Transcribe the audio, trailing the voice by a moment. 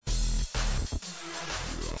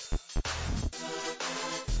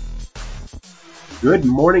Good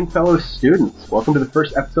morning, fellow students. Welcome to the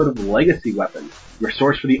first episode of Legacy Weapon, your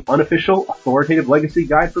source for the unofficial, authoritative Legacy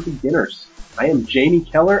guide for beginners. I am Jamie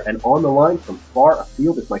Keller, and on the line from far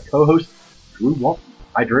afield is my co-host, Drew Walton.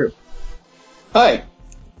 Hi, Drew. Hi.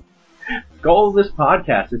 The goal of this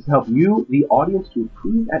podcast is to help you, the audience, to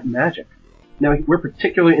improve at Magic. Now, we're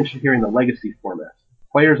particularly interested here in the Legacy format.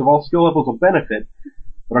 Players of all skill levels will benefit,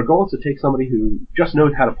 but our goal is to take somebody who just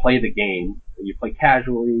knows how to play the game. You play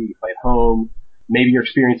casually, you play at home, maybe your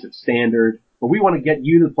experience at Standard, but we want to get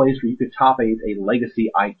you to the place where you could top a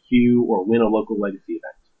Legacy IQ or win a local Legacy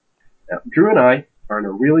event. Now, Drew and I are in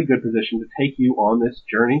a really good position to take you on this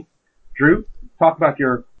journey. Drew, talk about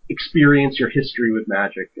your experience, your history with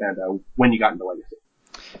Magic, and when you got into Legacy.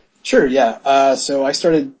 Sure, yeah. So I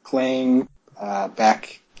started playing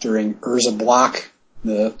back during Urza Block,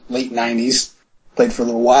 the late 90s. Played for a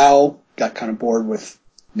little while, got kind of bored with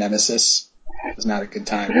Nemesis. It was not a good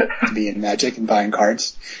time to be in Magic and buying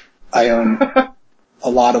cards. I own a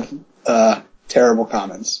lot of terrible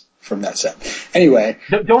commons from that set. Anyway.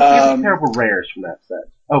 Don't forget the terrible rares from that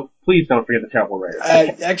set. Oh, please don't forget the terrible rares.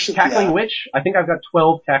 Cackling Witch? I think I've got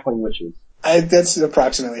 12 Cackling Witches. That's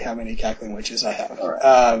approximately how many Cackling Witches I have. All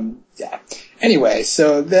right. Yeah. Anyway,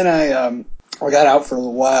 so then I got out for a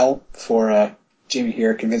little while before Jamie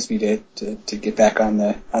here convinced me to get back on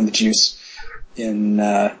the juice in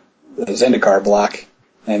the Zendikar block,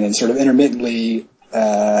 and then sort of intermittently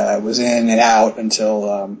was in and out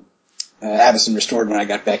until Avacyn restored when I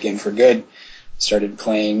got back in for good. Started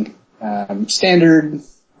playing Standard,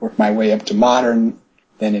 worked my way up to Modern,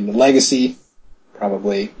 then into Legacy,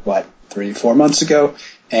 probably 3-4 months ago,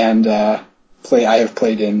 and I have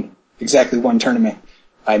played in exactly one tournament.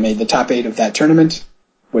 I made the top 8 of that tournament,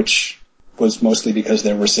 which was mostly because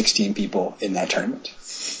there were 16 people in that tournament.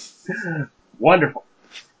 Wonderful.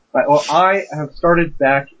 Right, well, I have started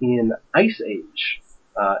back in Ice Age,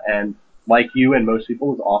 and like you and most people,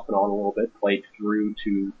 was off and on a little bit, played through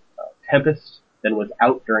to Tempest, then was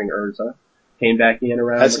out during Urza, came back in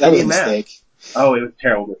around that was a mistake. Oh, it was a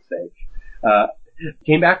terrible mistake.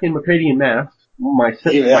 Came back in Macradian Mask, my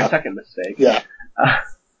second mistake. Yeah.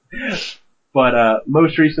 But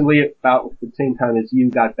most recently, about the same time as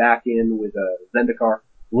you, got back in with Zendikar,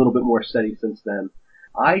 a little bit more steady since then.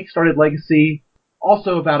 I started Legacy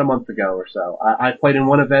also about a month ago or so. I played in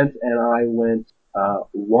one event and I went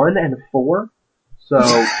 1-4,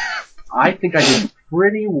 so I think I did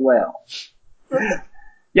pretty well.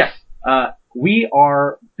 Yes, we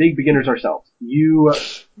are big beginners ourselves. You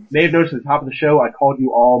may have noticed at the top of the show I called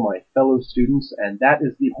you all my fellow students, and that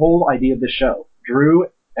is the whole idea of the show. Drew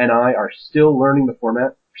and I are still learning the format.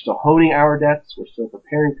 We're still honing our depths. We're still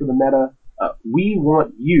preparing for the meta. We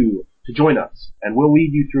want you to join us, and we'll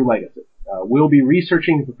lead you through Legacy. We'll be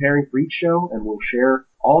researching and preparing for each show, and we'll share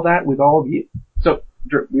all that with all of you. So,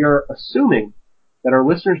 Drew, we are assuming that our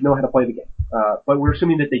listeners know how to play the game, but we're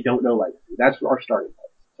assuming that they don't know Legacy. That's our starting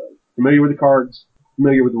point. So, familiar with the cards,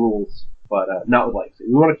 familiar with the rules, but not with Legacy.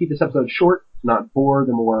 We want to keep this episode short, to not bore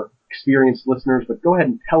the more experienced listeners, but go ahead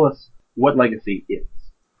and tell us what Legacy is.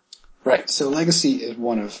 Right, so Legacy is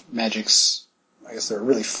one of Magic's, I guess there are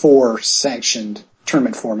really 4 sanctioned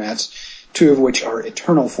tournament formats, 2 of which are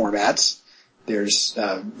eternal formats. There's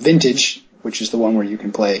Vintage, which is the one where you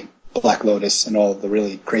can play Black Lotus and all the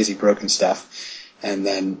really crazy broken stuff, and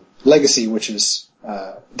then Legacy, which is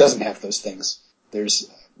doesn't have those things. There's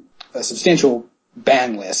a substantial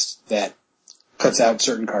ban list that cuts out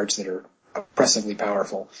certain cards that are oppressively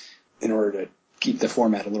powerful in order to keep the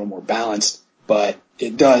format a little more balanced, but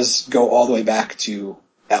it does go all the way back to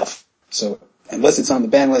Elf. So unless it's on the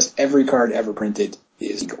ban list, every card ever printed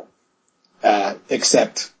is legal.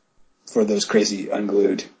 Except for those crazy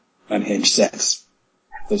unglued, unhinged sets.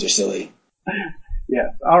 Those are silly.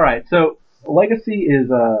 Yes. Alright, so Legacy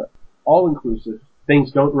is all-inclusive.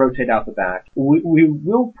 Things don't rotate out the back. We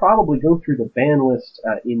will probably go through the ban list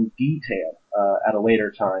in detail at a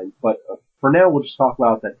later time, but for now we'll just talk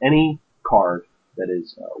about that any card that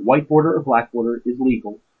is white border or black border is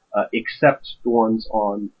legal, except the ones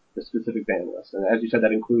on the specific ban list. And as you said,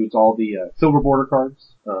 that includes all the silver border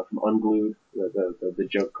cards from Unglued, the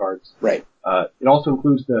joke cards. Right. It also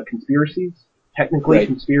includes the conspiracies. Technically, right.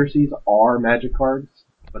 Conspiracies are Magic cards,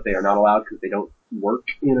 but they are not allowed because they don't work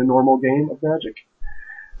in a normal game of Magic.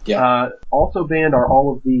 Yeah. Also banned are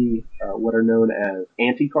all of the what are known as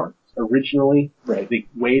anti-cards. Originally, right. The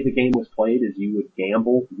way the game was played is you would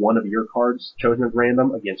gamble one of your cards chosen at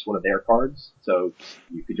random against one of their cards, so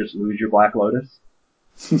you could just lose your Black Lotus.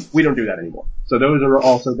 We don't do that anymore. So those are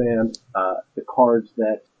also banned. The cards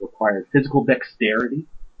that required physical dexterity,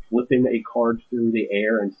 flipping a card through the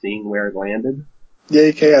air and seeing where it landed,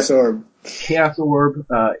 Yay, Chaos Orb. Chaos Orb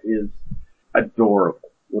is adorable.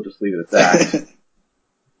 We'll just leave it at that.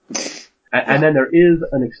 And then there is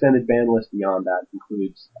an extended ban list beyond that. It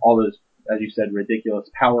includes all those, as you said, ridiculous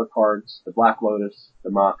power cards, the Black Lotus,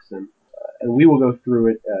 the Moxen, and we will go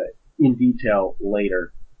through it in detail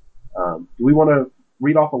later. Do we want to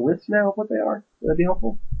read off a list now of what they are? Would that be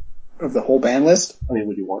helpful? Of the whole ban list? I mean,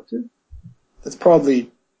 would you want to? That's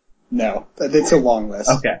probably... No. It's a long list.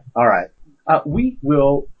 Okay. All right. We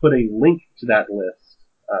will put a link to that list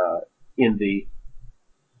in the...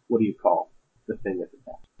 What do you call the thing that's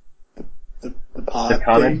attached? The pod The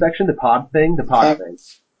comment section? The pod thing? The pod thing.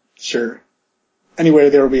 Sure. Anyway,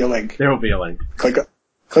 there will be a link. There will be a link. Click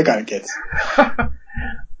on it, kids.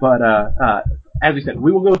 But as we said,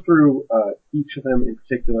 we will go through each of them in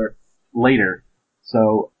particular later.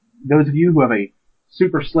 So those of you who have a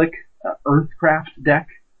super slick Earthcraft deck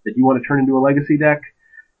that you want to turn into a Legacy deck,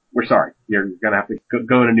 we're sorry. You're going to have to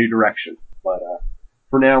go in a new direction. But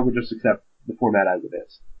for now, we'll just accept the format as it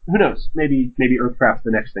is. Who knows? Maybe Earthcraft's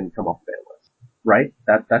the next thing to come off the ban list. Right?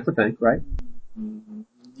 That's a thing, right?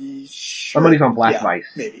 Sure. My money's on Black Vice.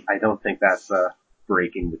 Maybe. I don't think that's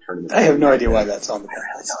breaking the tournament. I have no idea why that's on the ban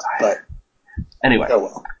list. But anyway. Oh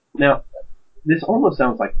well. Now, this almost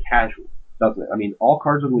sounds like casual, doesn't it? I mean, all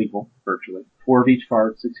cards are lethal, virtually. 4 of each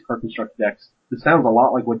card, 60 card constructed decks. This sounds a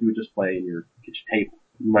lot like what you would just play in your kitchen table.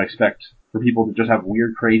 You might expect for people to just have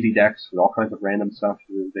weird, crazy decks with all kinds of random stuff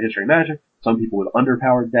through the history of Magic. Some people with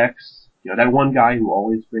underpowered decks. You know, that one guy who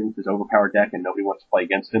always brings his overpowered deck and nobody wants to play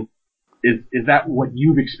against him. Is that what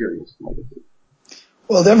you've experienced in Legacy?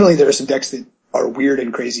 Well, definitely there are some decks that are weird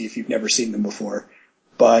and crazy if you've never seen them before.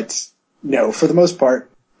 But no, for the most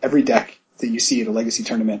part, every deck that you see at a Legacy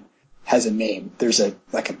tournament has a name. There's an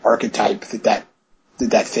archetype that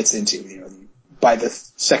fits into. You know, by the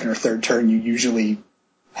second or third turn, you usually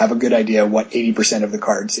have a good idea what 80% of the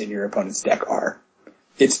cards in your opponent's deck are.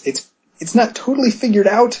 It's not totally figured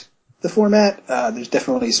out, the format. There's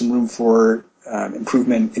definitely some room for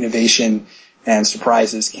improvement, innovation, and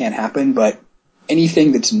surprises can happen, but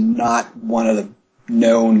anything that's not one of the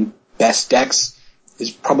known best decks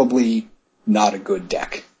is probably not a good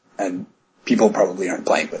deck, and people probably aren't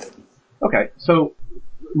playing with it. Okay, so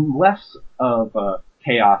less of a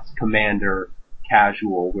Chaos Commander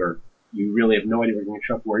casual where you really have no idea what you're going to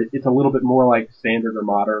show up for. It's a little bit more like Standard or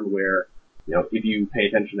Modern where, you know, if you pay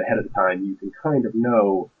attention ahead of the time, you can kind of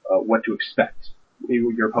know what to expect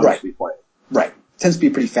your opponent to be playing. Right. It tends to be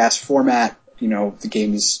a pretty fast format. You know, the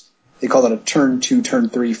game is, they call it a turn 2, turn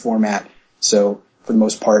 3 format. So for the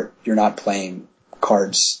most part, you're not playing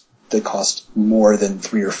cards that cost more than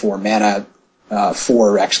 3 or 4 mana.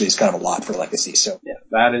 4 actually is kind of a lot for Legacy. So yeah,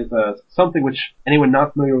 that is something which anyone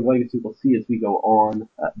not familiar with Legacy will see as we go on.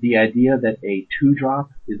 The idea that a 2-drop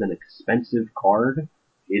is an expensive card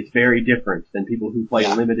is very different than people who play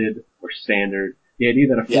Limited or Standard. The idea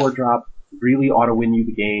that a 4-drop really ought to win you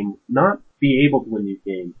the game, not be able to win you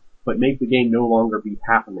the game, but make the game no longer be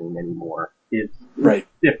happening anymore is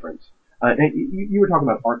different. And you were talking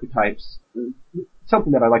about archetypes,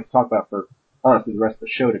 something that I like to talk about for, honestly, the rest of the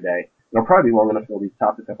show today. It'll probably be long enough to be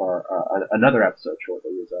topic of our another episode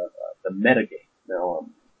shortly, is the metagame. Now,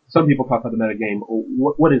 some people talk about the metagame.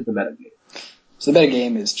 What is the metagame? So the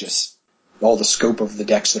metagame is just all the scope of the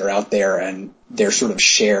decks that are out there and their sort of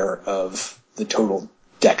share of the total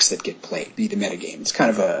decks that get played, be the metagame. It's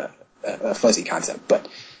kind of a fuzzy concept, but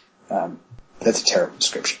that's a terrible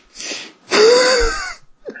description.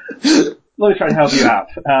 Let me try to help you out.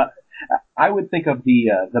 I would think of the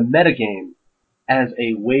metagame as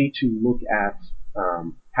a way to look at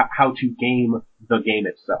how to game the game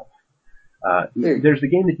itself. There's the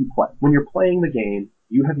game that you play. When you're playing the game,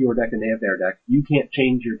 you have your deck and they have their deck. You can't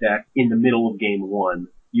change your deck in the middle of game 1.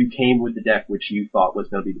 You came with the deck which you thought was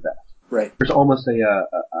going to be the best. Right. There's almost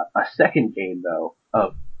a second game, though,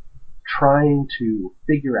 of trying to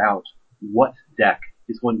figure out what deck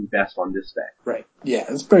is going to be best on this deck. Right. Yeah,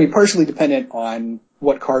 it's pretty partially dependent on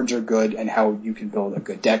what cards are good and how you can build a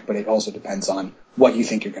good deck, but it also depends on what you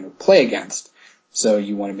think you're going to play against. So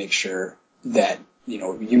you want to make sure that, you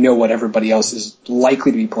know what everybody else is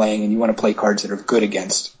likely to be playing, and you want to play cards that are good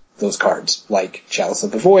against those cards, like Chalice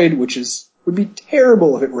of the Void, which would be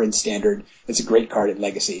terrible if it were in Standard. It's a great card in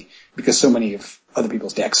Legacy, because so many of other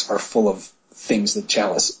people's decks are full of things that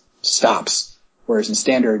Chalice stops. Whereas in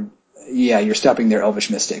Standard, you're stopping their Elvish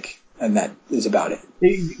Mystic, and that is about it.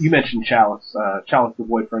 You mentioned Chalice. Chalice of the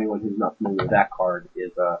Void, for anyone who's not familiar with that card,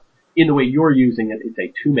 is, in the way you're using it, it's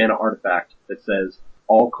a 2-mana artifact that says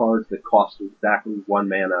all cards that cost exactly 1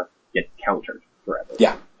 mana get countered forever.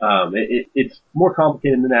 Yeah. It's more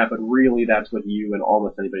complicated than that, but really that's what you and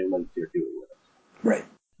almost anybody in Legacy are doing with it. Right.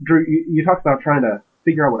 Drew, you talked about trying to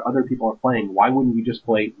figure out what other people are playing. Why wouldn't you just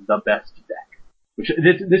play the best deck?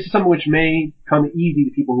 This is something which may come easy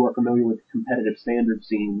to people who are familiar with competitive standard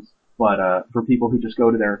scenes, but for people who just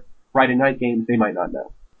go to their Friday night games, they might not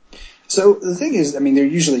know. So the thing is, I mean, there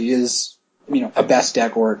usually is, a best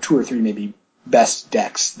deck or two or three maybe best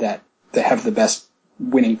decks that have the best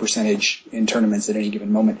winning percentage in tournaments at any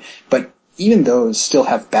given moment. But even those still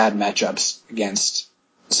have bad matchups against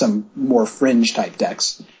some more fringe type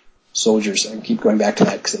decks. Soldiers, I keep going back to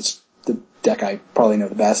that because it's the deck I probably know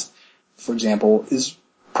the best, for example, is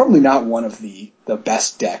probably not one of the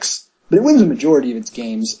best decks, but it wins a majority of its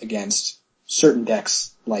games against certain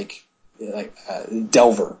decks like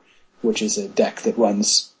Delver, which is a deck that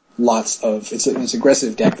runs it's an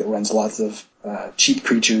aggressive deck that runs lots of cheap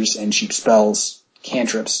creatures and cheap spells,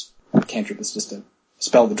 cantrips. Cantrip is just a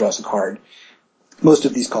spell that draws a card. Most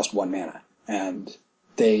of these cost 1 mana, and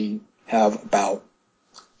they have about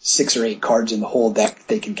 6 or 8 cards in the whole deck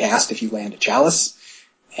they can cast if you land a Chalice,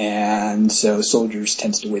 and so Soldiers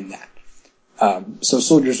tends to win that. So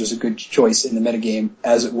Soldiers was a good choice in the metagame,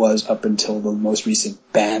 as it was up until the most recent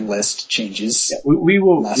ban list changes. Yeah, we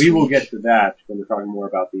will get to that when we're talking more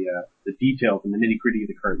about the details and the nitty gritty of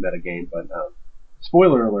the current metagame. But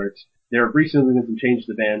spoiler alert: there have recently been some changes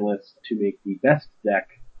to the ban list to make the best deck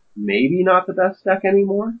maybe not the best deck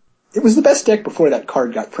anymore. It was the best deck before that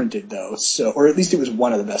card got printed, though. Or at least it was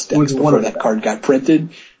one of the best decks before that card got printed.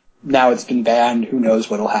 Now it's been banned. Who knows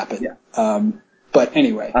what'll happen? Yeah. But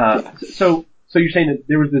anyway. Yeah. So you're saying that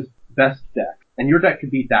there was this best deck, and your deck could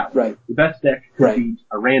beat that one. Right. The best deck could beat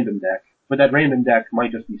a random deck, but that random deck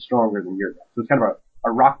might just be stronger than your deck. So it's kind of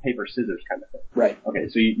a rock, paper, scissors kind of thing. Right. Okay,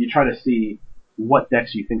 so you try to see what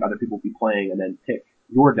decks you think other people will be playing, and then pick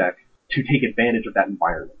your deck to take advantage of that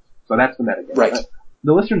environment. So that's the metagame. Right.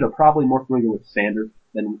 The listeners are probably more familiar with Standard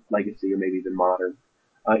than Legacy or maybe even Modern.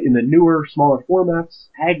 In the newer, smaller formats,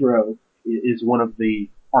 aggro is one of the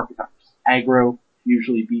archetypes. Aggro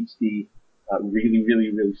usually beats the really,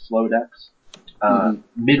 really, really slow decks.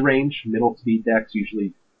 Mid-range, middle speed decks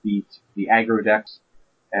usually beat the aggro decks,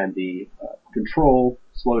 and the control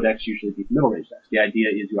slow decks usually beat the middle range decks. The idea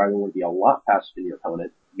is you either want to be a lot faster than your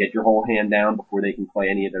opponent, get your whole hand down before they can play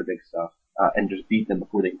any of their big stuff, and just beat them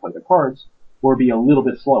before they can play their cards, or be a little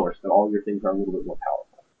bit slower so that all your things are a little bit more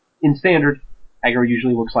powerful. In Standard, aggro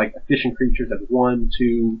usually looks like efficient creatures that have 1,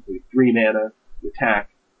 2, maybe 3 mana, you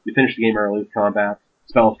attack, you finish the game early with combat,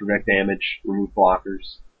 spells for direct damage, remove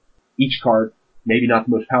blockers. Each card, maybe not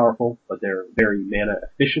the most powerful, but they're very mana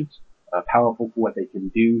efficient, powerful for what they can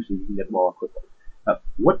do, so you can get them all quickly.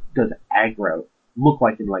 What does aggro look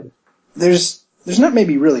like in Legacy? There's not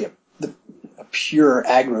maybe really a pure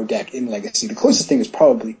aggro deck in Legacy. The closest thing is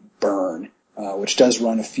probably Burn, which does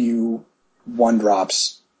run a few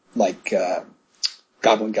 1-drops like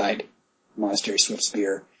Goblin Guide, Monastery Swift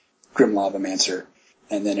Spear, Grim Lavamancer,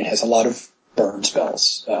 and then it has a lot of burn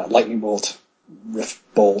spells. Lightning Bolt, Rift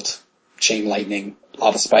Bolt, Chain Lightning,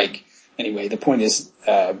 Lava Spike. Anyway, the point is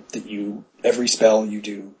that every spell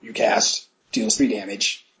you cast deals 3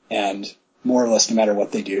 damage, and more or less no matter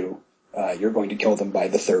what they do, you're going to kill them by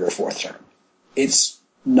the 3rd or 4th turn. It's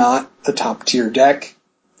not a top tier deck.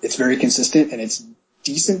 It's very consistent, and it's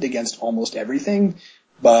decent against almost everything,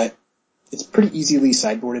 but it's pretty easily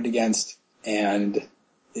sideboarded against, and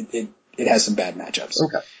it has some bad matchups.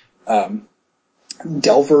 Okay.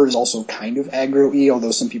 Delver is also kind of aggro-y,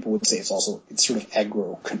 although some people would say it's sort of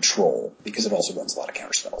aggro control, because it also runs a lot of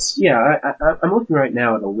counterspells. Yeah, I'm looking right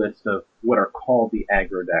now at a list of what are called the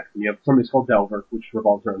aggro decks. And you have something called Delver, which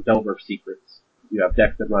revolves around Delver Secrets. You have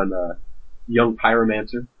decks that run Young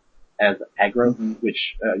Pyromancer as aggro,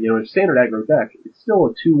 which, in a standard aggro deck, it's still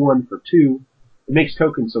a 2-1 for 2. It makes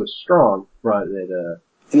tokens so strong, but in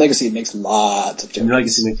Legacy it makes lots of tokens. In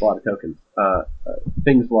Legacy it makes a lot of tokens.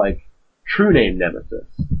 Things like True Name Nemesis,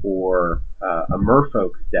 or a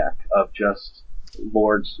Merfolk deck of just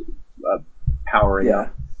lords powering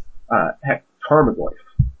up. Heck, Tarmogoyf.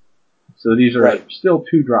 So these are still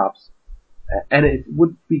 2-drops, and it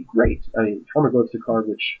would be great. I mean, Tarmogoyf's a card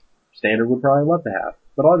which Standard would probably love to have,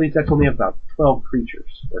 but all these decks only have about 12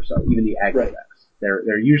 creatures or so, even the aggro decks.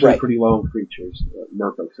 They're usually pretty low in creatures,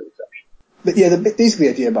 Merfolk's an exception. But yeah, basically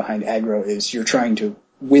the idea behind aggro is you're trying to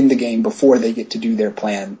win the game before they get to do their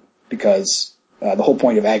plan, because the whole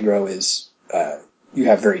point of aggro is you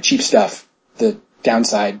have very cheap stuff. The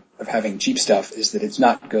downside of having cheap stuff is that it's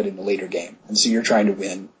not good in the later game. And so you're trying to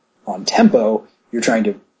win on tempo. You're trying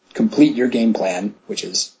to complete your game plan, which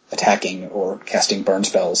is attacking or casting burn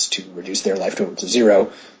spells to reduce their life total to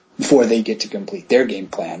 0, before they get to complete their game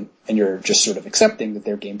plan, and you're just sort of accepting that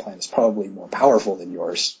their game plan is probably more powerful than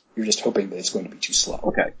yours. You're just hoping that it's going to be too slow.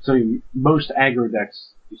 Okay, so most aggro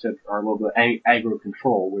decks, you said, are a little bit aggro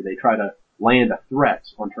control, where they try to land a threat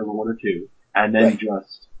on turn 1 or 2, and then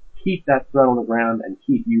just keep that threat on the ground and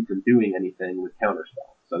keep you from doing anything with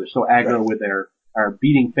counterspell. So they're so aggro with their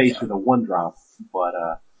beating face with a 1-drop, but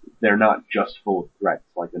they're not just full of threats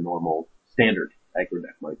like a normal standard aggro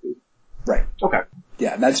deck might be. Right. Okay.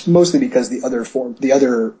 Yeah, and that's mostly because the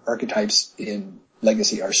other archetypes in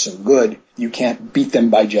Legacy are so good, you can't beat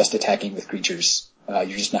them by just attacking with creatures. You're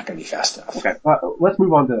just not going to be fast enough. Okay. Let's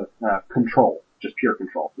move on to control, just pure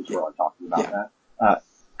control, because we're all talking about that.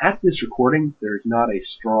 At this recording, there's not a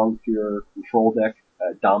strong pure control deck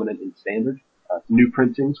dominant in standard. New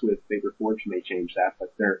printings with Vapor Forge may change that,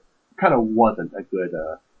 but there kind of wasn't a good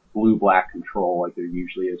blue-black control like there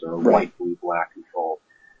usually is, or a white-blue-black control.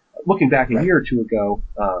 Looking back a year or two ago,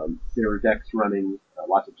 there were decks running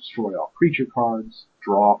lots of destroy all creature cards,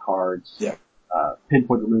 draw cards,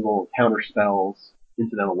 pinpoint removal, counter spells,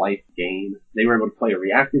 incidental life gain. They were able to play a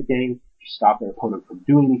reactive game to stop their opponent from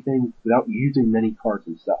doing anything without using many cards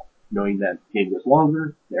themselves, knowing that the game goes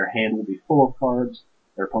longer, their hand will be full of cards,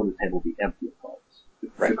 their opponent's hand will be empty of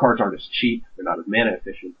cards. The cards aren't as cheap, they're not as mana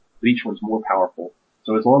efficient, but each one's more powerful.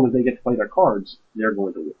 So as long as they get to play their cards, they're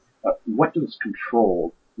going to win. What does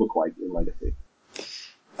control look like in Legacy?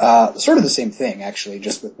 Sort of the same thing, actually,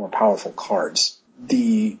 just with more powerful cards.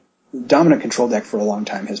 The dominant control deck for a long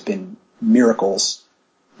time has been Miracles,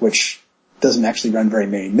 which doesn't actually run very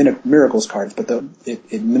many Miracles cards, but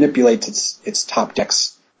it manipulates its top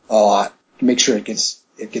decks a lot to make sure it gets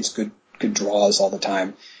good draws all the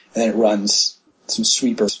time. And then it runs some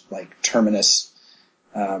sweepers like Terminus,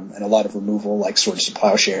 and a lot of removal like Swords to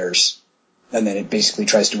Plowshares. And then it basically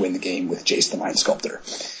tries to win the game with Jace the Mind Sculptor.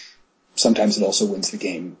 Sometimes it also wins the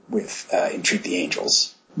game with Entreat the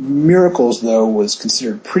Angels. Miracles, though, was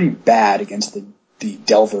considered pretty bad against the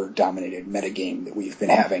Delver-dominated metagame that we've been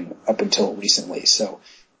having up until recently. So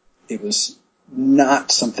it was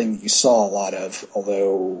not something that you saw a lot of,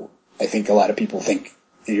 although I think a lot of people think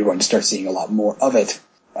that you're going to start seeing a lot more of it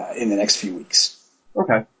in the next few weeks.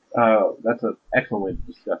 Okay. That's an excellent way to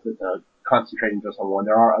discuss it. Concentrating just on one.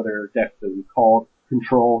 There are other decks that we call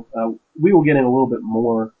control. We will get in a little bit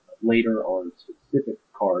more later on specific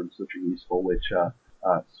cards which are useful, which,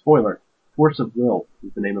 spoiler, Force of Will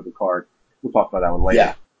is the name of the card. We'll talk about that one later.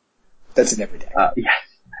 Yeah. That's in every deck.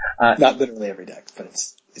 Yes. Not literally every deck, but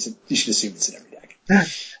you should assume it's in every deck.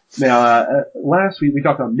 Now, last week we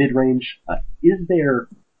talked about mid-range. Is there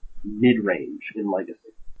mid-range in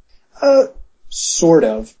Legacy? Sort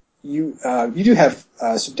of. You do have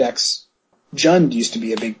some decks. Jund used to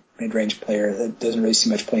be a big mid-range player that doesn't really see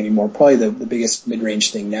much play anymore. Probably the biggest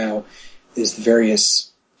mid-range thing now is the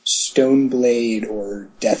various Stoneblade or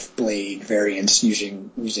Deathblade variants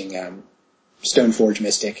using Stoneforge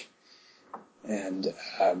Mystic, and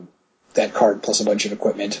that card plus a bunch of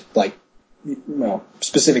equipment. Like, well,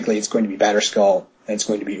 specifically it's going to be Batterskull and it's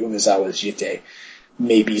going to be Umezawa's Jitte,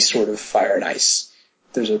 maybe sort of Fire and Ice.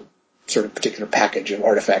 There's a sort of particular package of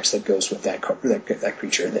artifacts that goes with that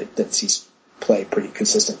creature that sees play pretty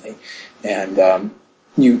consistently. And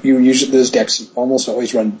you usually, those decks almost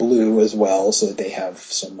always run blue as well, so that they have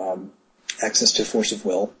some access to Force of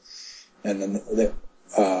Will. And then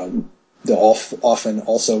they'll often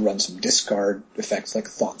also run some discard effects like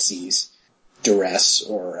Thoughtseize, Duress,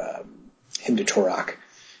 or Hymn to Torok.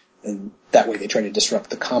 And that way they try to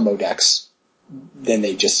disrupt the combo decks. Then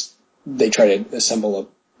they try to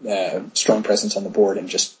assemble a strong presence on the board and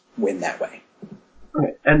just win that way.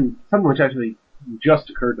 Okay, and something which actually just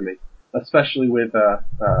occurred to me, especially with a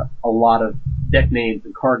lot of deck names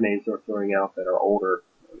and card names they're throwing out that are older.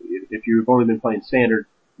 If you've only been playing Standard,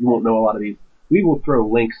 you won't know a lot of these. We will throw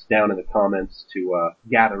links down in the comments to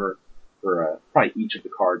Gatherer for probably each of the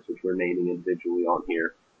cards which we're naming individually on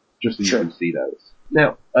here, just so you can see those.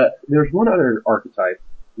 Now, there's one other archetype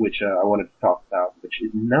which I wanted to talk about, which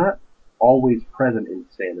is not always present in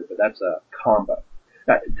Standard, but that's a combo.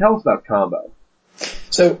 Tell us about combo.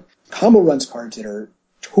 So, combo runs cards that are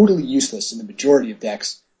totally useless in the majority of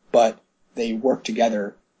decks, but they work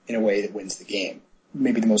together in a way that wins the game.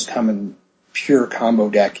 Maybe the most common pure combo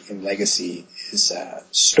deck in Legacy is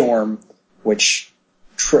Storm, which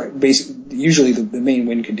usually the main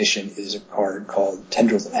win condition is a card called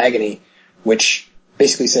Tendrils of Agony, which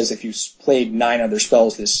basically says if you played 9 other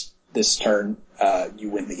spells this turn, you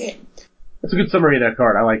win the game. That's a good summary of that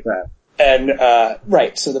card. I like that. And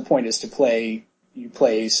right, so the point is to play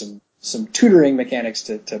some tutoring mechanics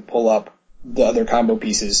to pull up the other combo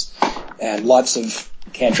pieces, and lots of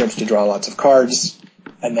cantrips to draw lots of cards,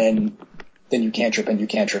 and then you cantrip and you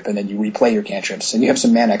cantrip, and then you replay your cantrips, and you have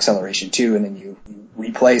some mana acceleration too, and then you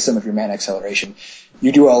replay some of your mana acceleration.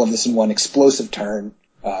 You do all of this in one explosive turn.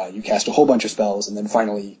 You cast a whole bunch of spells, and then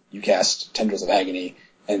finally you cast Tendrils of Agony,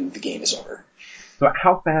 and the game is over. So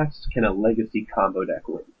how fast can a Legacy combo deck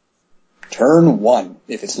win? Turn 1,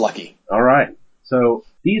 if it's lucky. All right. So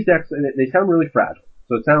these decks, they sound really fragile.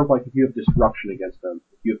 So it sounds like if you have Disruption against them,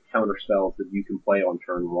 if you have counter spells that you can play on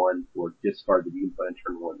turn 1, or discard that you can play on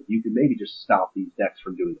turn 1, you can maybe just stop these decks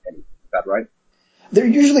from doing anything. Is that right? They're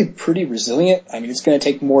usually pretty resilient. I mean, it's going to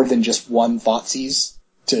take more than just one Thoughtseize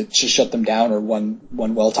to shut them down, or one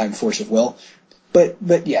well-timed Force of Will.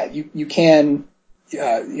 But yeah, you can,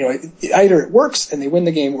 either it works and they win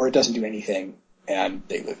the game, or it doesn't do anything and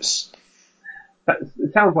they lose.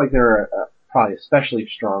 It sounds like they're probably especially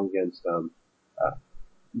strong against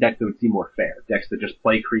decks that would seem more fair. Decks that just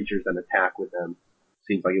play creatures and attack with them.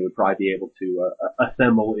 Seems like it would probably be able to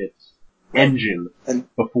assemble its engine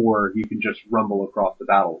before you can just rumble across the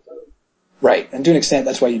battle zone. Right, and to an extent,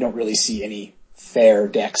 that's why you don't really see any fair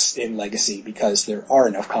decks in Legacy, because there are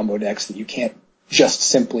enough combo decks that you can't just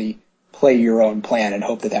simply play your own plan and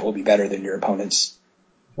hope that will be better than your opponent's.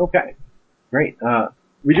 Okay, great.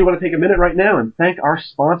 We do want to take a minute right now and thank our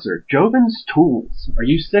sponsor, Jobin's Tools. Are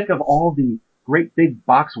you sick of all the great big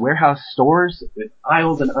box warehouse stores with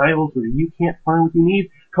aisles and aisles where you can't find what you need?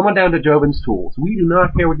 Come on down to Jobin's Tools. We do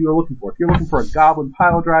not care what you are looking for. If you're looking for a goblin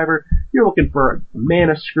pile driver, if you're looking for a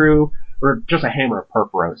mana screw, or just a hammer of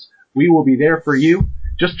Purphoros, we will be there for you.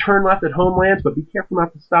 Just turn left at Homelands, but be careful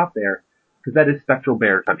not to stop there, because that is Spectral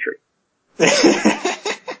Bear country.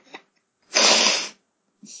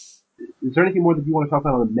 Is there anything more that you want to talk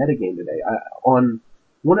about on the metagame today? On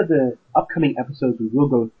one of the upcoming episodes, we will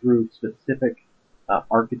go through specific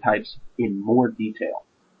archetypes in more detail.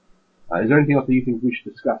 Is there anything else that you think we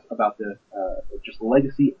should discuss about the just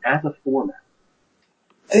Legacy as a format?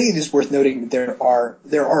 I think it is worth noting that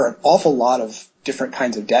there are an awful lot of different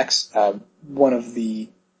kinds of decks. One of the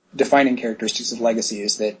defining characteristics of Legacy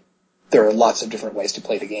is that there are lots of different ways to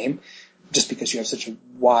play the game, just because you have such a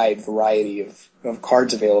wide variety of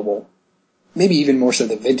cards available. Maybe even more so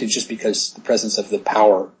than Vintage, just because the presence of the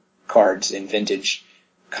power cards in Vintage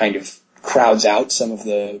kind of crowds out some of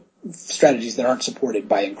the strategies that aren't supported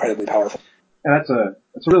by incredibly powerful. And that's a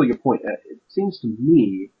really good point. It seems to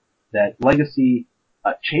me that Legacy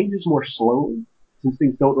changes more slowly, since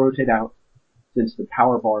things don't rotate out, since the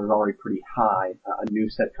power bar is already pretty high. A new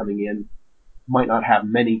set coming in might not have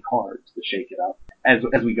many cards to shake it up.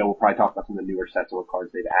 As we go, we'll probably talk about some of the newer sets and what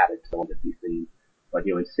cards they've added to the Legacy theme. But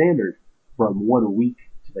in Standard, from 1 week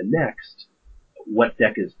to the next, what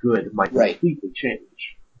deck is good might completely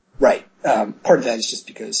change. Right. Part of that is just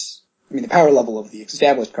because, the power level of the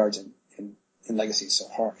established cards in Legacy is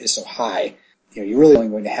so high. You're really only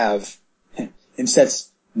going to have, in sets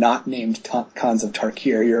not named Khans of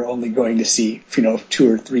Tarkir, you're only going to see, 2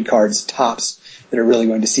 or 3 cards tops that are really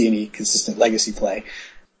going to see any consistent Legacy play.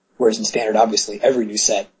 Whereas in Standard, obviously, every new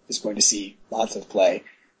set is going to see lots of play.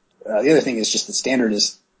 The other thing is just that Standard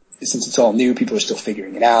since it's all new, people are still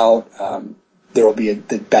figuring it out. There will be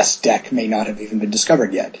the best deck may not have even been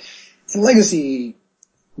discovered yet. In Legacy,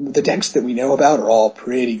 the decks that we know about are all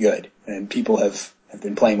pretty good, and people have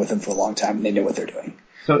been playing with them for a long time, and they know what they're doing.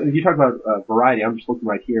 So if you talk about variety, I'm just looking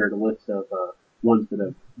right here at a list of ones that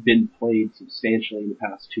have been played substantially in the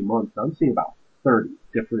past 2 months. I'm seeing about 30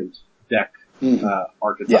 different deck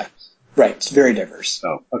archetypes. Yeah, right. It's very diverse.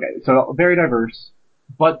 So, okay, so very diverse,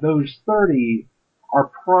 but those 30 are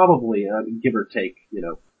probably, give or take,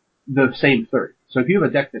 the same 30. So if you have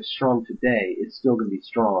a deck that's strong today, it's still going to be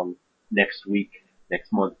strong next week,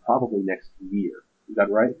 next month, probably next year. Is that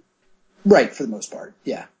right? Right, for the most part,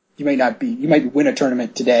 yeah. You might win a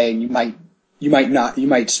tournament today, and you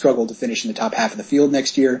might struggle to finish in the top half of the field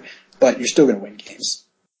next year, but you're still going to win games.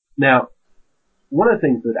 Now, one of the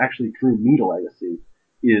things that actually drew me to Legacy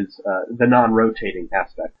is the non-rotating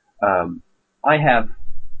aspect. I have,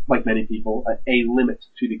 like many people, a limit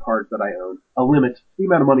to the cards that I own, a limit to the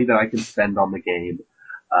amount of money that I can spend on the game.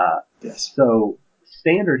 Yes. So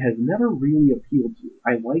Standard has never really appealed to me.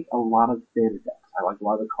 I like a lot of Standard decks. I like a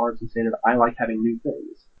lot of the cards in Standard. I like having new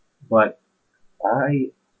things. But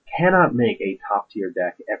I cannot make a top tier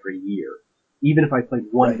deck every year. Even if I played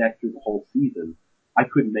one deck through the whole season, I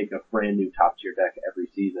couldn't make a brand new top tier deck every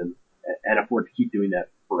season and afford to keep doing that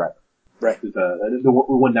forever. Right. The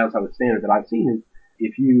one downside with Standard that I've seen is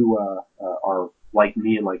if you are like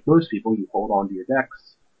me and like most people, you hold on to your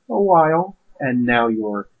decks a while, and now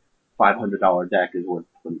your $500 deck is worth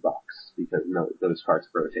 $20 because those cards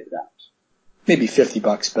have rotated out. maybe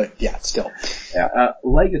 $50, but yeah, still. Yeah,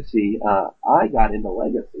 Legacy, I got into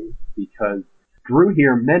Legacy because Drew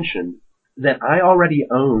here mentioned that I already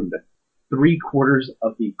owned 3/4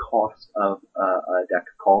 of the cost of a deck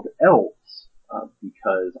called Elves,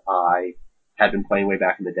 because I had been playing way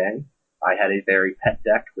back in the day. I had a very pet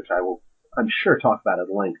deck, which I'm sure, talk about at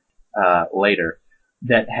length later,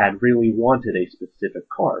 that had really wanted a specific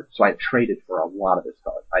card. So I traded for a lot of this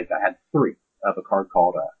card. I had 3 of a card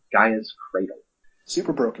called Gaia's Cradle.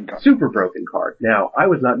 Super broken card. Super broken card. Now, I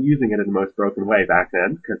was not using it in the most broken way back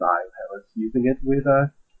then, because I was using it with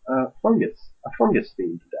a fungus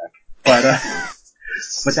themed deck.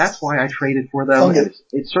 But that's why I traded for them, and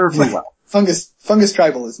it served me well. Fungus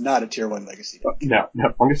Tribal is not a tier 1 legacy deck.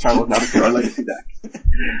 No, Fungus Tribal is not a tier 1 legacy deck.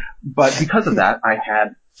 But because of that, I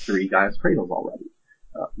had 3 Gaia's Cradles already,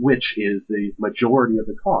 which is the majority of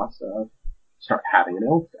the cost of start having an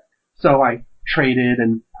elf deck. So I traded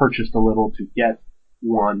and purchased a little to get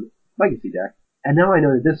one legacy deck, and now I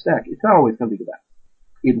know that this deck, it's not always going to be the best.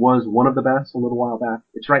 It was one of the best a little while back.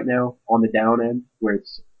 It's right now on the down end, where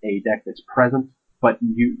it's a deck that's present, but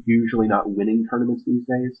usually not winning tournaments these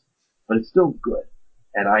days. But it's still good,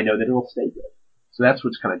 and I know that it'll stay good. So that's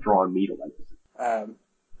what's kind of drawn me to Legacy.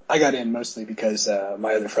 I got in mostly because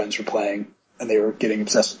my other friends were playing, and they were getting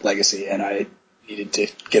obsessed with Legacy, and I needed to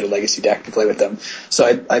get a Legacy deck to play with them.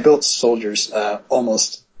 So I built Soldiers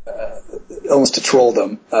almost to troll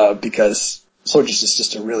them, because Soldiers is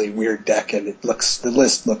just a really weird deck, and the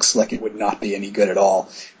list looks like it would not be any good at all.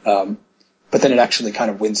 But then it actually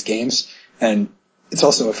kind of wins games, and it's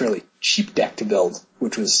also a fairly cheap deck to build,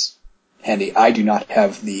 which was handy. I do not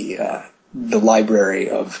have the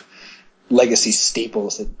library of Legacy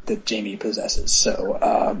staples that Jamie possesses,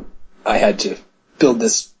 so I had to build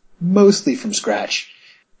this mostly from scratch,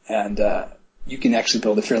 and you can actually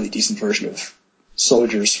build a fairly decent version of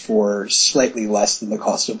Soldiers for slightly less than the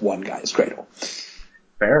cost of one Gaia's Cradle.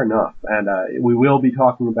 Fair enough, and we will be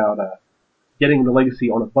talking about getting the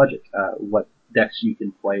Legacy on a budget, what decks you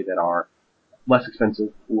can play that are less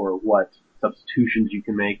expensive, or what substitutions you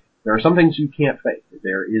can make. There are some things you can't fake.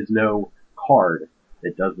 There is no card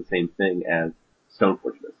that does the same thing as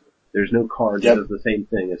Stoneforge Missile. There's no card that does the same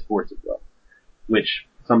thing as Force of Will, which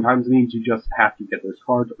sometimes means you just have to get those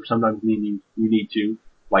cards, or sometimes means you need to,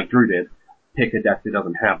 like Drew did, pick a deck that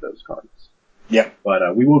doesn't have those cards. Yep.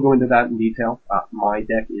 But we will go into that in detail. My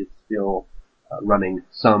deck is still running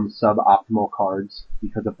some suboptimal cards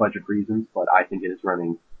because of budget reasons, but I think it is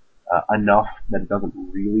running enough that it doesn't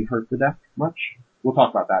really hurt the deck much. We'll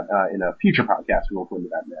talk about that in a future podcast. We won't go into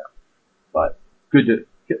that now. But good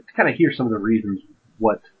to kind of hear some of the reasons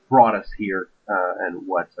what brought us here, and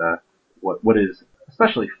what is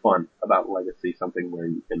especially fun about Legacy, something where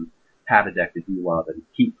you can have a deck that you love and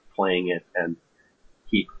keep playing it and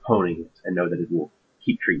keep honing it and know that it will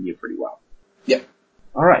keep treating you pretty well. Yep.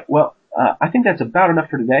 Alright, well, I think that's about enough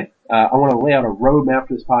for today. I want to lay out a roadmap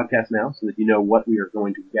for this podcast now so that you know what we are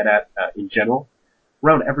going to get at in general.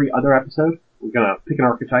 Around every other episode, we're going to pick an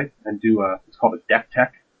archetype and do what's called a deck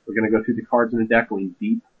tech. We're going to go through the cards in the deck, lean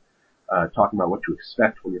deep, talking about what to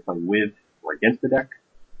expect when you're playing with or against the deck.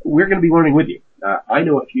 We're going to be learning with you. I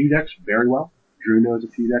know a few decks very well. Drew knows a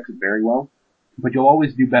few decks very well. But you'll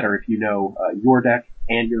always do better if you know your deck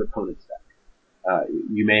and your opponent's deck.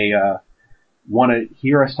 You may want to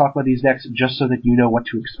hear us talk about these decks just so that you know what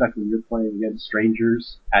to expect when you're playing against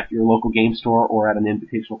strangers at your local game store or at an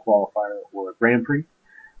invitational qualifier or a Grand Prix.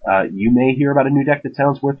 You may hear about a new deck that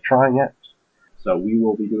sounds worth trying out. So we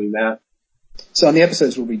will be doing that. So on the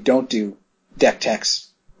episodes where we don't do deck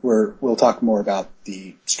techs, we'll talk more about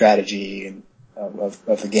the strategy and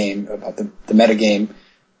of the game, about the meta game.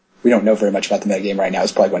 We don't know very much about the meta game right now.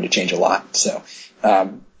 It's probably going to change a lot. So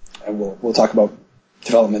we'll talk about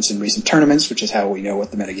developments in recent tournaments, which is how we know what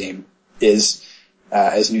the meta game is.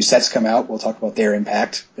 As new sets come out, we'll talk about their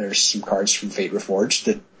impact. There's some cards from Fate Reforged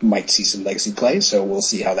that might see some Legacy play, so we'll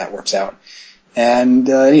see how that works out. And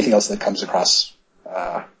anything else that comes into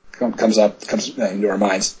our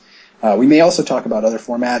minds. We may also talk about other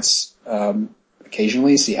formats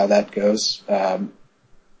occasionally, see how that goes.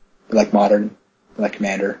 We like Modern, we like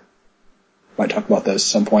Commander. Might talk about those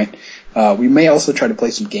at some point. We may also try to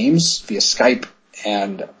play some games via Skype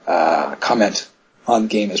and comment on the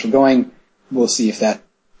game as we're going. We'll see if that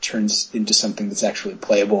turns into something that's actually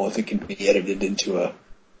playable, if it can be edited into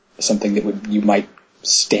something that you might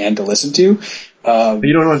stand to listen to. But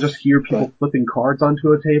you don't want to just hear people flipping cards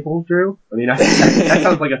onto a table, Drew? I mean, that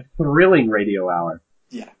sounds like a thrilling radio hour.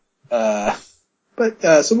 Yeah.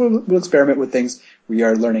 So we'll experiment with things. We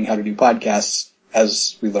are learning how to do podcasts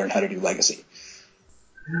as we learn how to do Legacy.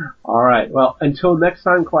 Alright, well, until next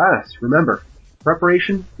time, class, remember,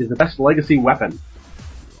 Preparation is the best legacy weapon.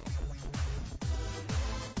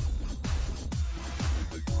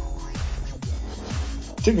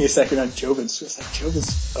 Took me a second on Joven's. It's like,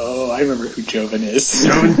 Joven's... Oh, I remember who Joven is.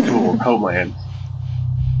 Joven's cool. Homeland.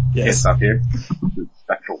 Yes. It's up here. It's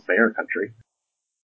spectral bear country.